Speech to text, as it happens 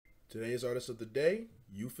Today's artist of the day,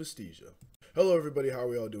 Euphesthesia. Hello everybody, how are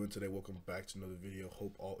we all doing today? Welcome back to another video.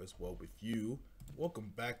 Hope all is well with you.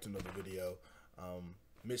 Welcome back to another video.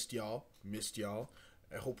 Missed y'all.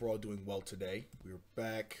 I hope we're all doing well today. We're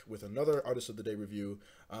back with another artist of the day review.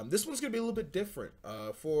 This one's gonna be a little bit different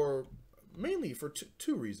mainly for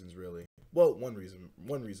two reasons, really. Well, one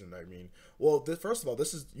reason. I mean, well, first of all,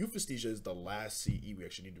 Euphesthesia is the last CE we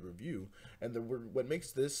actually need to review, and what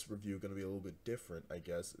makes this review going to be a little bit different, I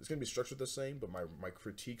guess. It's going to be structured the same, but my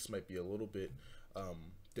critiques might be a little bit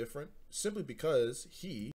different, simply because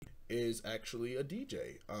he is actually a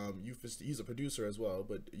DJ. He's a producer as well,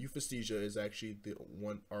 but Euphesthesia is actually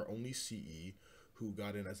our only CE who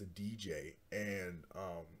got in as a DJ, and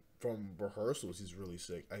from rehearsals, he's really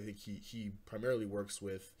sick. I think he primarily works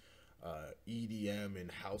with EDM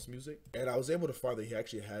and house music, and I was able to find that he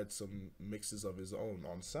actually had some mixes of his own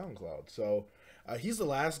on SoundCloud. So he's the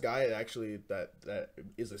last guy that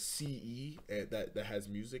is a CE that has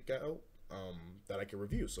music out that I can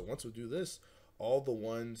review. So once we do this,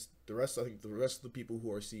 the rest of the people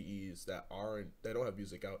who are CEs that don't have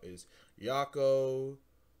music out is Yako,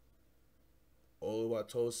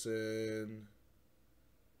 Oluwatosin,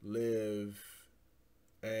 Liv,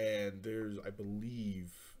 and there's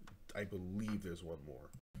I believe there's one more.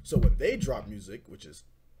 So when they drop music, which is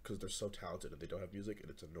because they're so talented and they don't have music and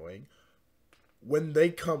it's annoying, when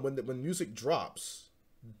music drops,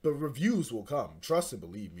 the reviews will come. Trust and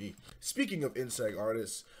believe me. Speaking of insect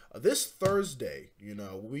artists, this Thursday,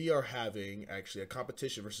 we are having actually a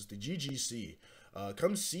competition versus the GGC.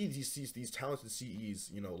 Come see these talented CEs,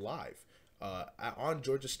 live. On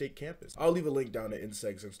Georgia State campus. I'll leave a link down to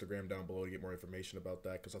Inseg's Instagram down below to get more information about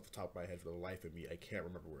that, because off the top of my head, for the life of me, I can't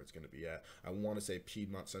remember where it's going to be at. I want to say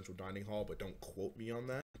Piedmont Central Dining Hall, but don't quote me on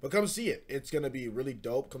that. But come see it. It's going to be really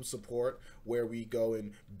dope. Come support, where we go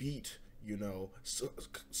and beat,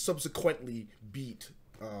 subsequently beat,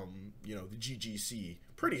 the GGC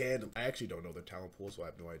pretty handily. I actually don't know their talent pool, so I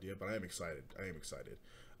have no idea, but I am excited.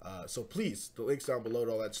 So please, the link's down below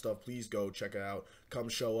to all that stuff. Please go check it out. Come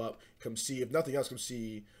show up. Come see. If nothing else, come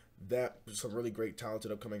see some really great,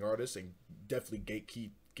 talented, upcoming artists, and definitely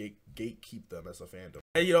gatekeep them as a fandom.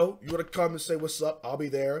 And you want to come and say what's up? I'll be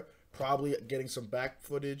there. Probably getting some back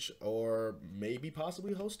footage, or maybe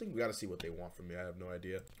possibly hosting. We got to see what they want from me. I have no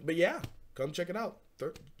idea. But yeah, come check it out.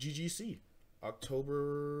 GGC,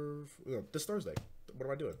 this Thursday. What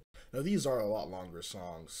am I doing? Now, these are a lot longer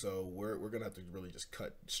songs, so we're gonna have to really just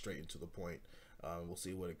cut straight into the point. We'll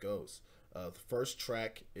see what it goes. The first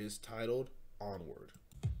track is titled Onward.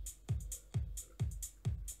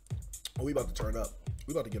 Oh, we about to turn up.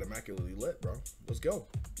 We about to get immaculately lit, bro. Let's go.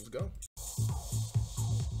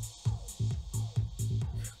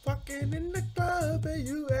 Fucking in the club and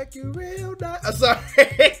you acting real nice. I'm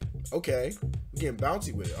sorry. Okay, we're getting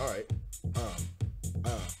bouncy with it. All right.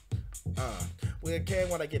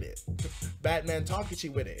 When I get it. Batman talking, she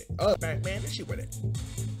with it. Batman, and she with it.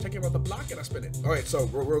 Take it around the block and I spin it. All right, so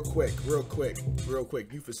real quick.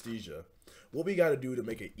 Euphesthesia. What we gotta do to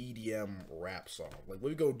make an EDM rap song? Like, what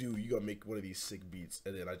we gonna do? You gotta make one of these sick beats,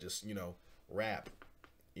 and then I just, rap.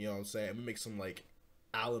 You know what I'm saying? We make some like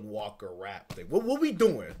Alan Walker rap thing. What we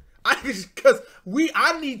doing? I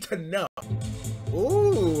need to know.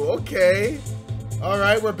 Ooh, okay. All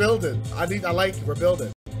right, we're building. We're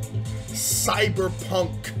building.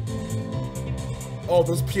 Cyberpunk. Oh,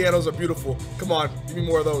 those pianos are beautiful. Come on, give me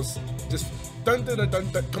more of those. Just dun dun dun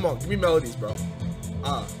dun dun. Come on, give me melodies, bro.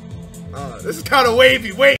 This is kind of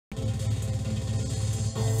wavy. Wait.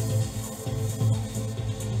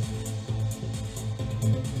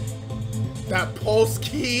 That pulse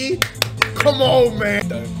key. Come on, man.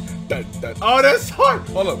 Dun dun dun. Oh, that's hard.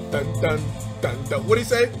 Hold up. Dun dun dun dun. What do you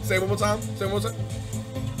say? Say it one more time.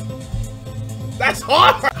 That's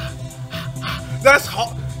hard. That's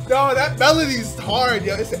hard. No, that melody's hard,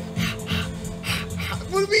 yo. It's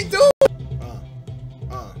what do we do?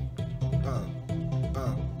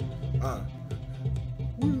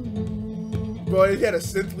 Bro, if you had a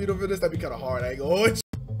synth lead over this, that'd be kind of hard. I ain't gonna hold you.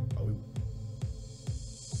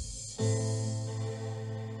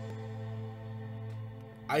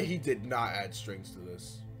 He did not add strings to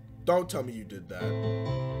this. Don't tell me you did that.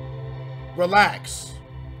 Relax.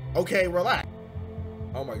 Okay, relax.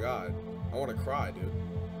 Oh my god. I want to cry, dude.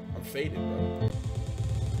 I'm faded, bro.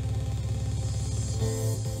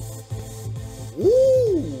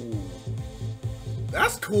 Ooh,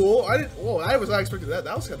 that's cool. I was not expecting that.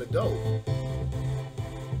 That was kind of dope.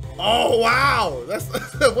 Oh wow, that's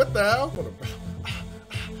what the hell?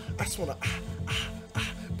 I just wanna.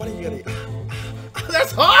 Buddy, you gotta.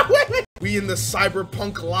 That's hard. We in the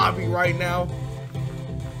cyberpunk lobby right now.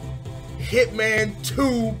 Hitman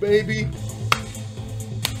 2, baby.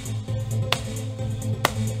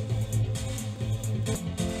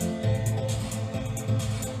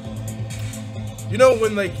 You know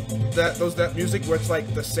when like that music where it's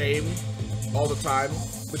like the same all the time,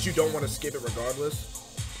 but you don't want to skip it regardless?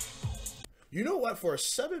 You know what? For a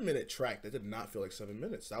 7-minute track, that did not feel like 7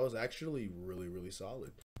 minutes. That was actually really, really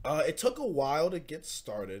solid. It took a while to get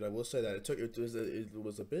started. I will say that it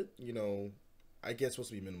was a bit, you know, I guess supposed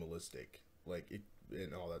to be minimalistic, like it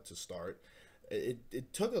and all that to start.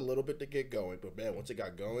 It took a little bit to get going, but man, once it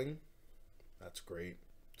got going, that's great.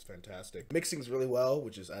 It's fantastic. Mixing's really well,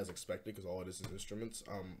 which is as expected because all it is instruments.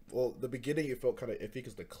 Well, the beginning it felt kind of iffy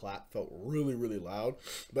because the clap felt really, really loud,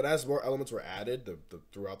 but as more elements were added,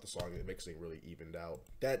 throughout the song, the mixing really evened out.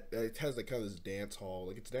 That it has like kind of this dance hall,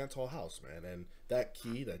 like it's dance hall house, man, and that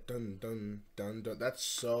key, that dun dun dun dun, that's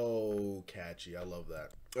so catchy. I love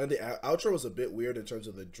that. And the outro was a bit weird in terms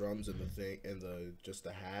of the drums and the thing and just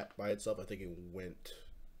the hat by itself. I think it went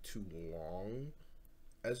too long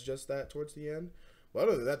as just that towards the end. But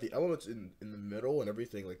other than that, the elements in the middle and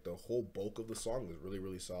everything, like the whole bulk of the song was really,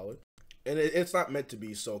 really solid. And it's not meant to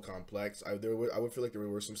be so complex. I would feel like there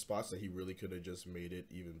were some spots that he really could have just made it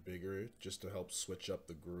even bigger just to help switch up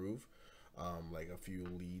the groove. Like a few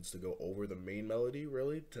leads to go over the main melody,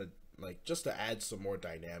 really, to like just to add some more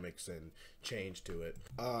dynamics and change to it.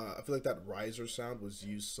 I feel like that riser sound was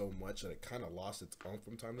used so much that it kind of lost its own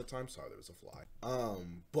from time to time. Sorry, there was a fly.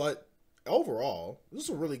 But overall, this is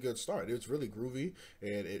a really good start. It's really groovy,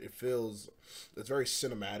 and it's very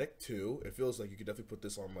cinematic too. It feels like you could definitely put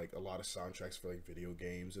this on like a lot of soundtracks for like video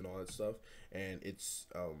games and all that stuff. And it's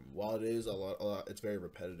while it is a lot, it's very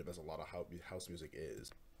repetitive as a lot of house music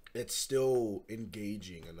is. It's still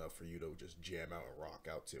engaging enough for you to just jam out and rock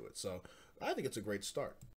out to it. So I think it's a great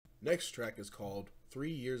start. Next track is called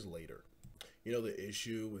 3 Years Later. You know, the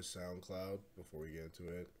issue with SoundCloud, before we get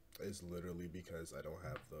into it, is literally because I don't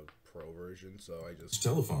have the pro version, so I just...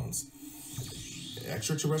 Telephones.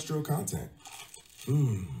 Extraterrestrial content.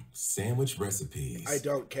 Sandwich recipes. I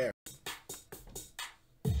don't care.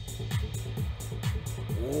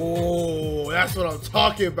 Oh, that's what I'm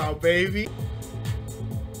talking about, baby.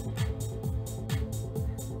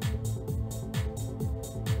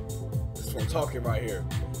 That's what I'm talking about here.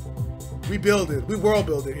 We world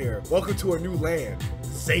building here. Welcome to a new land.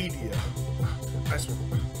 Zadia. That's what...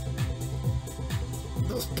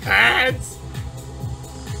 Those pads.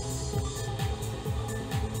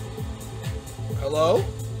 Hello?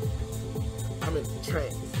 I'm in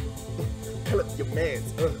trance. Tell up your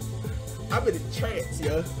mans. I'm in a trance,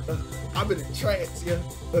 yeah. I'm in a trance, yeah.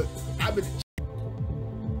 I'm in a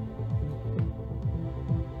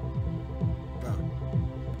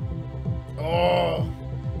Oh,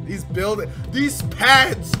 these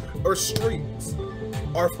pads or streets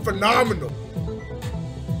are phenomenal.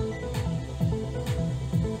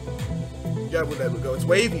 Yeah, we'll let it go. It's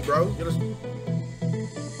wavy, bro.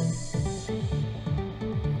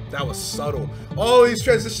 That was subtle. All these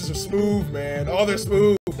transitions are smooth, man. Oh, they're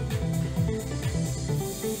smooth.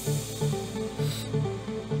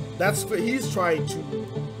 That's what he's trying to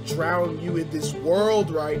drown you in this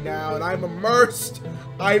world right now, and I'm immersed.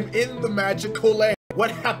 I'm in the magical land.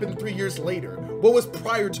 What happened 3 years later? What was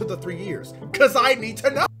prior to the 3 years? Because I need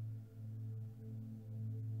to know.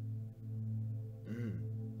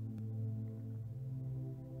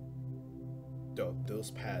 Yo,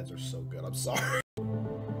 those pads are so good. I'm sorry.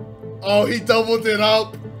 Oh, he doubled it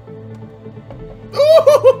up.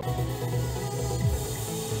 Ooh.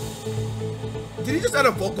 Did he just add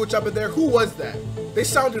a vocal chop in there? Who was that? They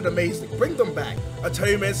sounded amazing. Bring them back. I'll tell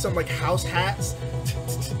you, man, some like house hats.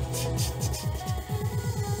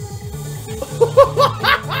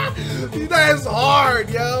 That is hard,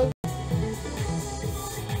 yo.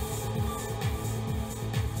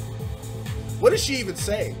 What is she even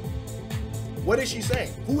saying? What is she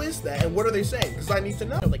saying? Who is that? And what are they saying? Because I need to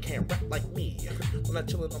know. They can't rap like me. I'm not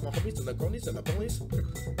chilling on my homies and the cronies and the ponies.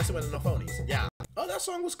 I said with the phonies. Yeah. Oh, that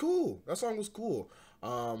song was cool. That song was cool.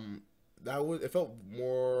 It felt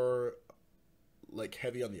more like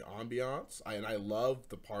heavy on the ambiance. And I love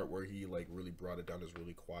the part where he like really brought it down as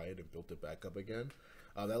really quiet and built it back up again.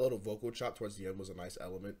 That little vocal chop towards the end was a nice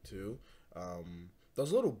element too.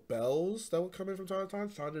 Those little bells that would come in from time to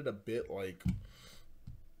time sounded a bit like...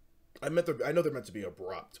 I know they're meant to be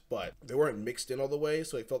abrupt, but they weren't mixed in all the way,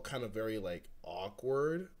 so it felt kind of very like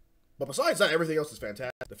awkward. But besides that, everything else is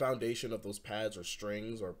fantastic. The foundation of those pads or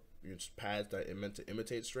strings, or pads that are meant to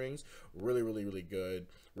imitate strings, really, really, really good.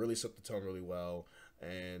 Really set the tone really well,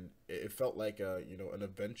 and it felt like an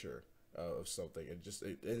adventure of something.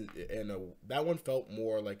 That one felt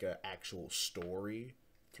more like an actual story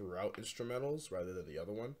throughout instrumentals rather than the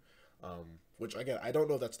other one. Which again, I don't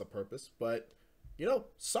know if that's the purpose, but you know,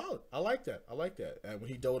 solid. I like that. I like that. And when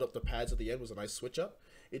he doubled up the pads at the end, was a nice switch up.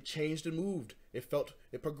 It changed and moved. It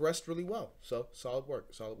progressed really well. So solid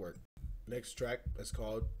work. Solid work. Next track is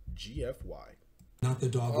called GFY. Not the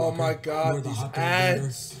dog. Oh walker, my God, nor the these hot dog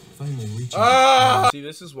ads. vendor. Finally reaching. See,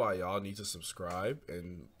 this is why y'all need to subscribe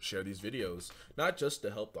and share these videos, not just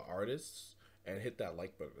to help the artists and hit that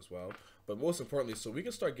like button as well, but most importantly, so we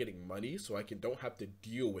can start getting money, so I don't have to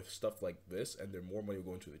deal with stuff like this, and then more money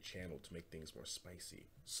will go into the channel to make things more spicy.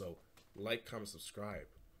 So, like, comment, subscribe.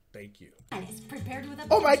 Thank you.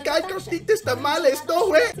 Oh my God, don't think this tamales? No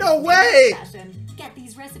way! No way! Get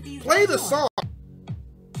these recipes. Play the song.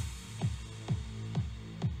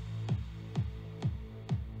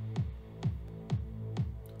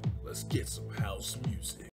 Let's get some house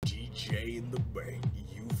music. DJ in the bank,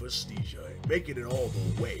 Euphesthesia, making it all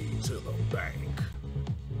the way to the bank.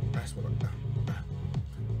 That's what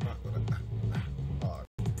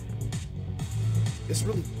it's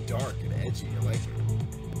really dark and edgy. I like it.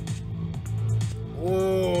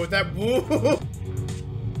 Oh, that move!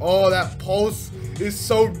 Oh, that pulse is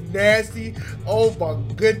so nasty. Oh my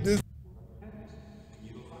goodness.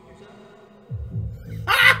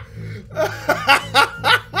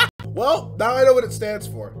 Well, now I know what it stands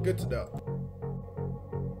for. Good to know.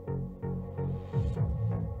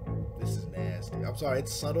 This is nasty. I'm sorry,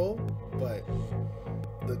 it's subtle, but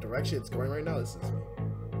the direction it's going right now, this is...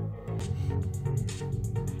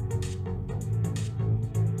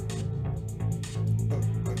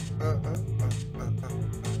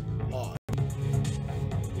 Oh.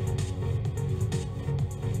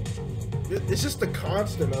 It's just the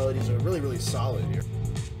constant melodies are really, really solid here.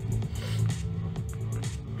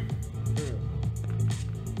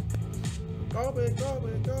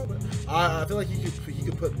 I feel like he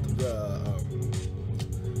could put the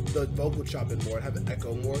vocal chop in more and have it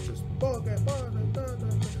echo more. Just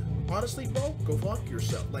honestly, bro, go fuck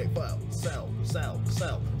yourself. Like, sell.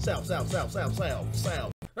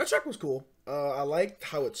 That track was cool. I liked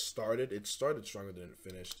how it started. It started stronger than it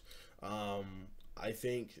finished. I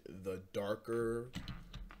think the darker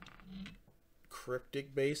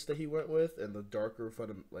cryptic bass that he went with and the darker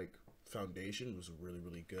foundation was really,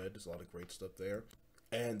 really good. There's a lot of great stuff there.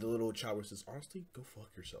 And the little chopper says, honestly, go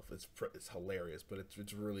fuck yourself. It's hilarious, but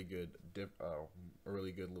it's really good. A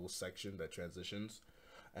really good little section that transitions.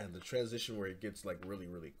 And the transition where it gets like really,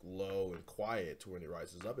 really low and quiet to when it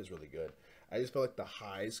rises up is really good. I just felt like the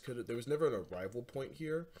highs there was never an arrival point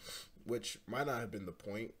here, which might not have been the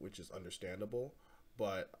point, which is understandable.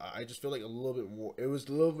 But I just feel like a little bit more. It felt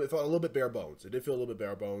a little bit bare bones. It did feel a little bit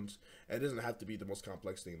bare bones. And it doesn't have to be the most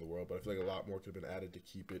complex thing in the world, but I feel like a lot more could have been added to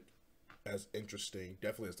keep it as interesting,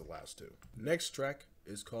 definitely as the last two. Next track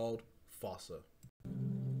is called Fossa.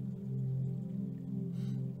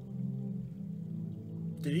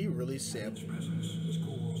 Did he really sample?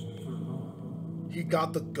 He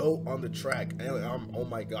got the goat on the track. And oh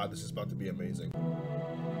my God, this is about to be amazing.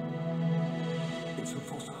 It's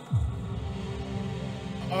Fossa.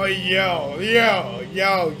 Oh, yo.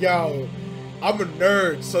 I'm a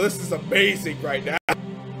nerd, so this is amazing right now.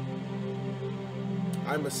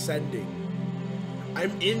 I'm ascending.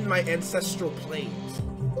 I'm in my ancestral planes.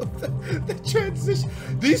 The transition.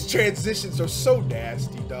 These transitions are so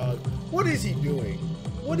nasty, dog. What is he doing?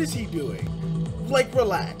 What is he doing? Like,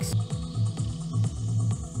 relax.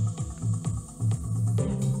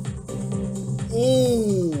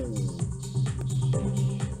 Ooh.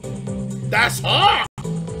 That's hot.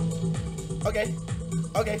 Okay.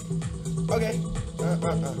 Do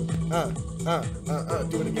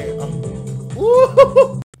it again.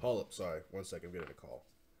 Woo! Hold up, sorry. 1 second, I'm getting a call.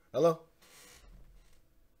 Hello?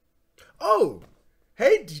 Oh!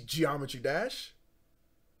 Hey, Geometry Dash.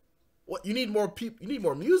 What, you need more people? You need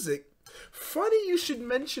more music? Funny you should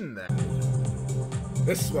mention that.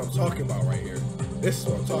 This is what I'm talking about right here. This is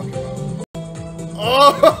what I'm talking about.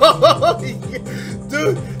 Oh!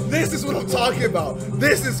 Dude, this is what I'm talking about.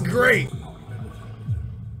 This is great.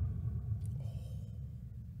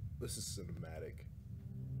 This is cinematic.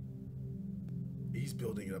 He's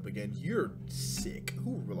building it up again. You're sick.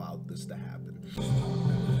 Who allowed this to happen?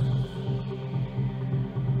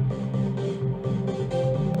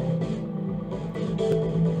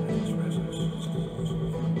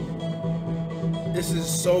 This is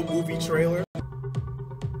so movie trailer.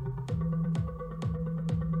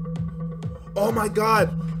 Oh my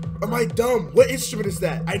God. Am I dumb? What instrument is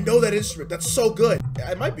that? I know that instrument. That's so good.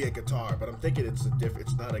 It might be a guitar, but I'm thinking it's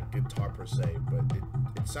not a guitar per se, but it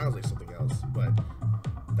sounds like something else. But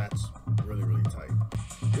that's really, really tight.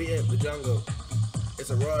 We in the jungle.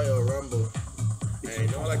 It's a Royal Rumble. Hey,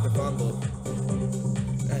 don't like the fumble.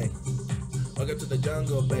 Hey, welcome to the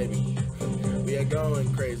jungle, baby. We are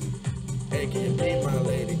going crazy. Hey, can you be my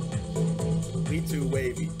lady? We too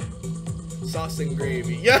wavy. Sauce and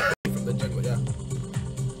gravy. Yeah! From the jungle, yeah.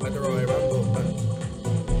 Like the Royal Rumble.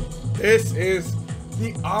 This is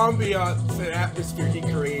the ambiance and atmosphere he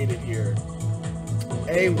created here.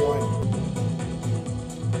 A1.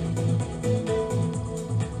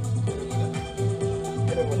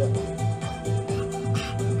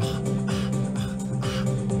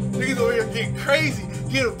 Niggas over here getting crazy,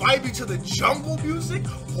 getting vibey to the jungle music.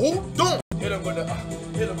 Hold on. Hit him with the,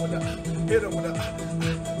 hit him with the, hit him with the.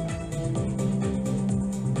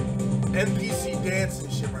 NPC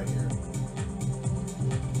dancing shit right here.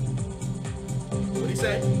 What'd he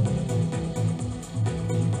say?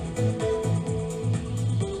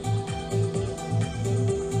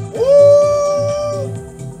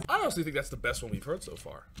 I honestly think that's the best one we've heard so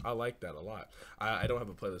far. I like that a lot. I don't have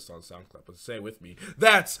a playlist on SoundCloud, but say it with me.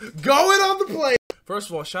 That's going on the play. First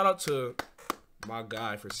of all, shout out to my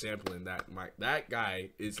guy for sampling that. That guy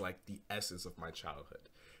is like the essence of my childhood.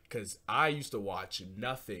 Because I used to watch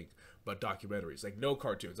nothing but documentaries, like no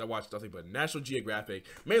cartoons. I watched nothing but National Geographic,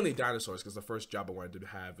 mainly dinosaurs, because the first job I wanted to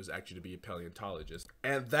have was actually to be a paleontologist.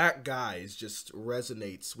 And that guy just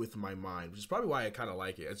resonates with my mind, which is probably why I kind of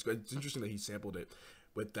like it. It's interesting that he sampled it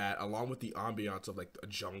with that, along with the ambiance of like a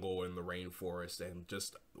jungle and the rainforest and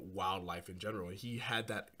just wildlife in general. And he had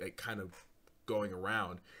that like, kind of going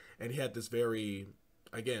around, and he had this very,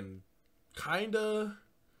 again, kind of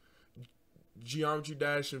Geometry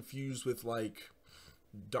Dash infused with like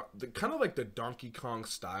kind of like the Donkey Kong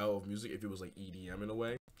style of music, if it was like EDM in a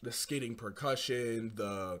way. The skating percussion,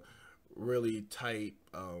 the really tight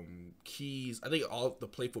keys, I think all the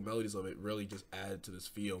playful melodies of it really just add to this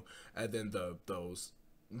feel. And then those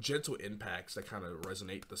gentle impacts that kind of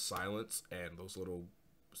resonate, the silence and those little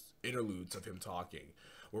interludes of him talking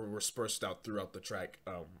were dispersed out throughout the track.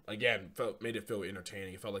 Again, made it feel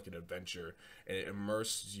entertaining. It felt like an adventure, and it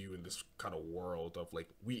immersed you in this kind of world of like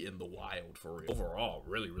we in the wild for real. Overall,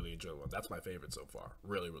 really, really enjoyed it. That's my favorite so far.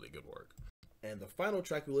 Really, really good work. And the final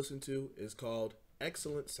track we listened to is called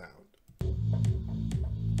Excellent Sound. Whoa,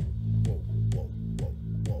 whoa, whoa,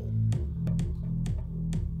 whoa.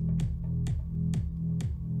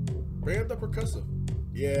 Bring up the percussive.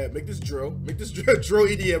 Yeah, make this drill. Make this drill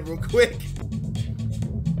EDM real quick.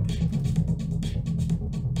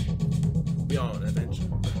 We are an Avenger.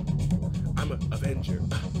 I'm an Avenger.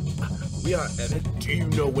 We are an. Do you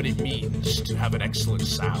know what it means to have an excellent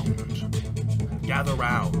sound? Gather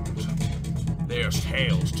round. There's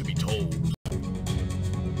tales to be told.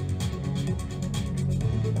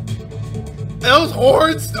 Those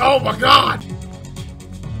horns! Oh my god!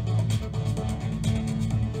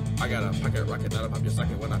 I got a pocket rocket that'll pop your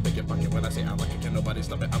socket when I pick your pocket. When I say I'm like it, can nobody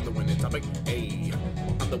stop it? I'm the winning topic. Ayy.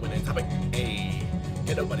 I'm the winning topic. Ayy.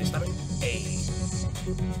 Can nobody stop it? Ayy.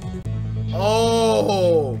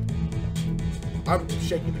 Oh! I'm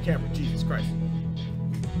shaking the camera. Jesus Christ.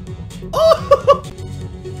 Oh!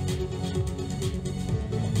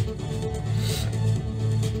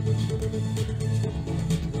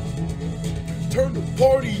 Turn the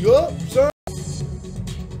party up, son.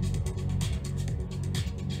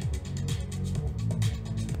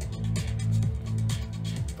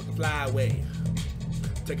 Fucking fly away.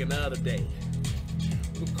 Take another day.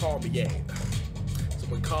 Who call me, yeah.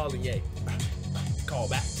 Someone calling, yeah. Call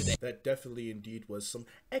back today. That definitely indeed was some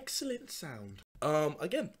excellent sound.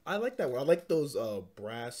 Again, I like that one. I like those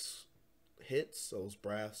brass hits, those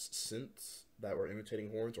brass synths that were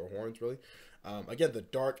imitating horns, or horns really. Again, the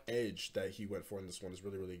dark edge that he went for in this one is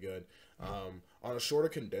really, really good. On a shorter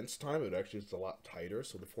condensed time, it actually is a lot tighter.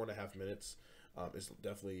 So the 4.5 minutes is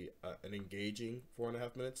definitely an engaging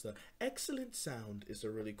 4.5 minutes. The excellent sound is a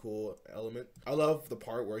really cool element. I love the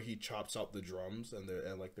part where he chops out the drums, and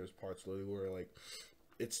like there's parts literally where like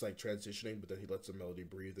it's like transitioning, but then he lets the melody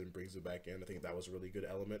breathe and brings it back in. I think that was a really good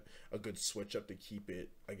element, a good switch up to keep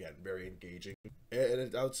it, again, very engaging.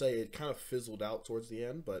 And I would say it kind of fizzled out towards the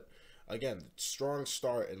end, but again, strong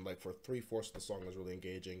start, and like for 3/4 of the song was really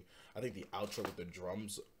engaging. I think the outro with the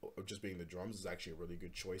drums, just being the drums, is actually a really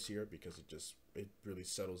good choice here, because it really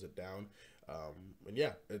settles it down. And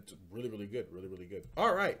yeah, it's really, really good, really, really good.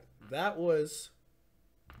 All right, that was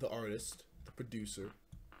the artist, the producer,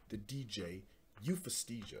 the DJ,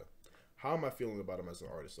 Euphesthesia. How am I feeling about him as an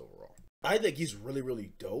artist overall? I think he's really,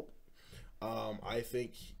 really dope. I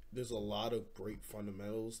think there's a lot of great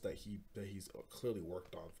fundamentals that he's clearly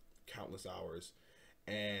worked on countless hours,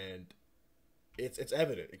 and it's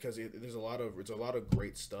evident because there's a lot of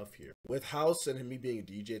great stuff here with house and me being a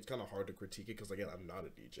DJ. It's kind of hard to critique it because again, I'm not a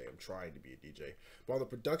DJ. I'm trying to be a DJ, but on the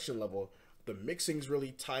production level, the mixing's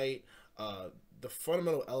really tight. The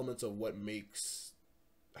fundamental elements of what makes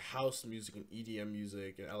house music and EDM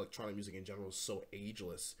music and electronic music in general is so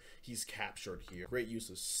ageless. He's captured here. Great use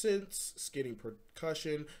of synths, skidding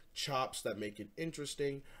percussion, chops that make it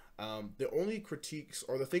interesting. The only critiques,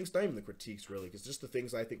 or the things, not even the critiques really, because just the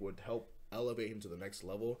things I think would help elevate him to the next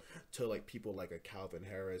level, to like people like a Calvin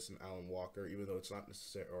Harris and Alan Walker, even though it's not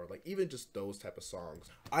necessary, or like even just those type of songs.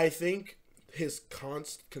 I think his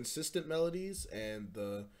consistent melodies and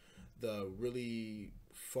the really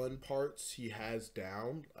fun parts he has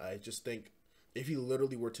down. I just think if he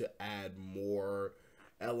literally were to add more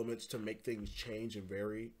elements to make things change and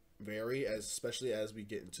vary, especially as we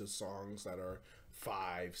get into songs that are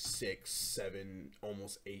 5, 6, 7,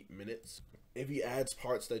 almost 8 minutes. If he adds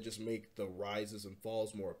parts that just make the rises and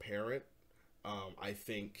falls more apparent, I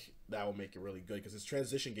think that will make it really good because his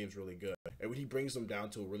transition game's really good. And when he brings them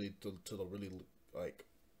down to a really to the really like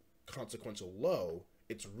consequential low,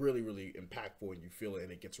 it's really, really impactful and you feel it,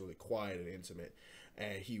 and it gets really quiet and intimate.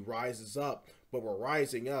 And he rises up, but we're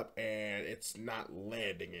rising up and it's not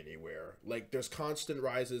landing anywhere. Like there's constant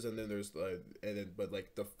rises, and then there's but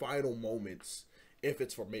like the final moments, if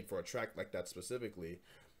it's made for a track like that specifically,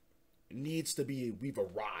 needs to be, we've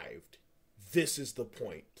arrived. This is the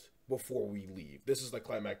point before we leave. This is the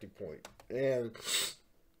climactic point. And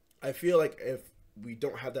I feel like if we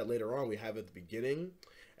don't have that later on, we have it at the beginning,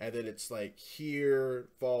 and then it's like here,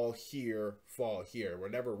 fall here, fall here. We're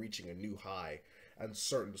never reaching a new high on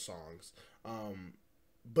certain songs.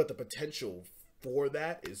 But the potential for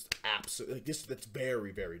that is absolutely, that's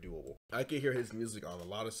very, very doable. I can hear his music on a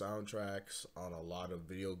lot of soundtracks, on a lot of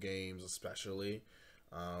video games, especially.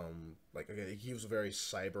 Like again, he was a very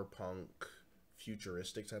cyberpunk,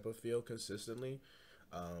 futuristic type of feel consistently.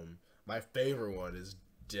 My favorite one is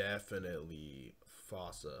definitely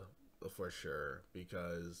Fossa, for sure,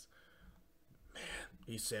 because man,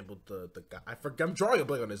 he sampled the guy. I'm drawing a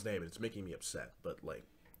blank on his name, and it's making me upset. But like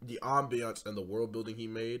the ambiance and the world building he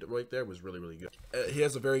made right there was really, really good. He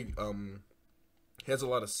has a very he has a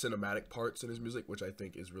lot of cinematic parts in his music, which I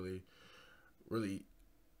think is really, really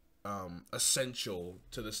essential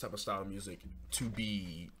to this type of style of music to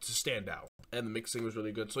stand out. And the mixing was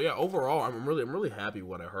really good. So yeah, overall, I'm really happy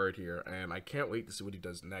what I heard here, and I can't wait to see what he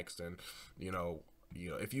does next. And you know,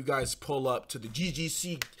 if you guys pull up to the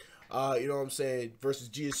GGC, you know what I'm saying, versus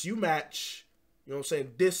GSU match, you know what I'm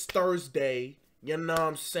saying, this Thursday, you know what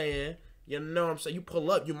I'm saying, you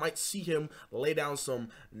pull up, you might see him lay down some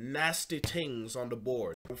nasty things on the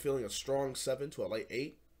board. I'm feeling a strong 7 to a light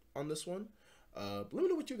 8 on this one. Let me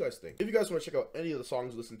know what you guys think. If you guys want to check out any of the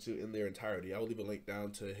songs listened to in their entirety, I will leave a link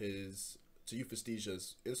down to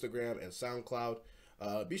Euphesthesia's Instagram and SoundCloud.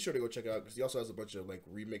 Be sure to go check it out because he also has a bunch of like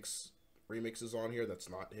remixes on here that's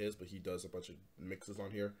not his, but he does a bunch of mixes on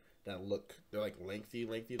here that they're like lengthy,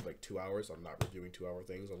 like 2 hours. I'm not reviewing 2-hour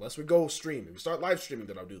things unless we go stream. If we start live streaming,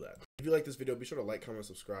 then I'll do that. If you like this video, be sure to like, comment,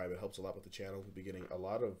 subscribe. It helps a lot with the channel. We'll be getting a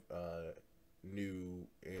lot of new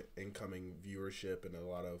incoming viewership and a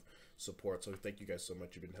lot of support, so thank you guys so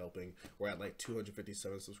much. You've been helping. We're at like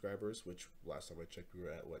 257 subscribers, which last time I checked we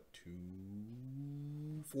were at what,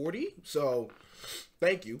 240. So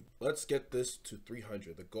thank you. Let's get this to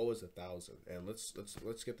 300. The goal is 1,000, and let's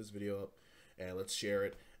get this video up and let's share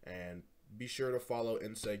it. And be sure to follow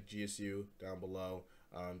Insect GSU down below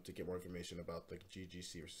to get more information about the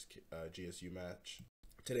GGC versus GSU match.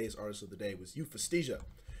 Today's artist of the day was Euphesthesia.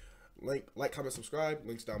 Like, comment, subscribe.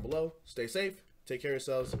 Links down below. Stay safe. Take care of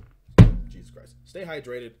yourselves. Jesus Christ. Stay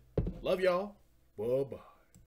hydrated. Love y'all. Bye-bye.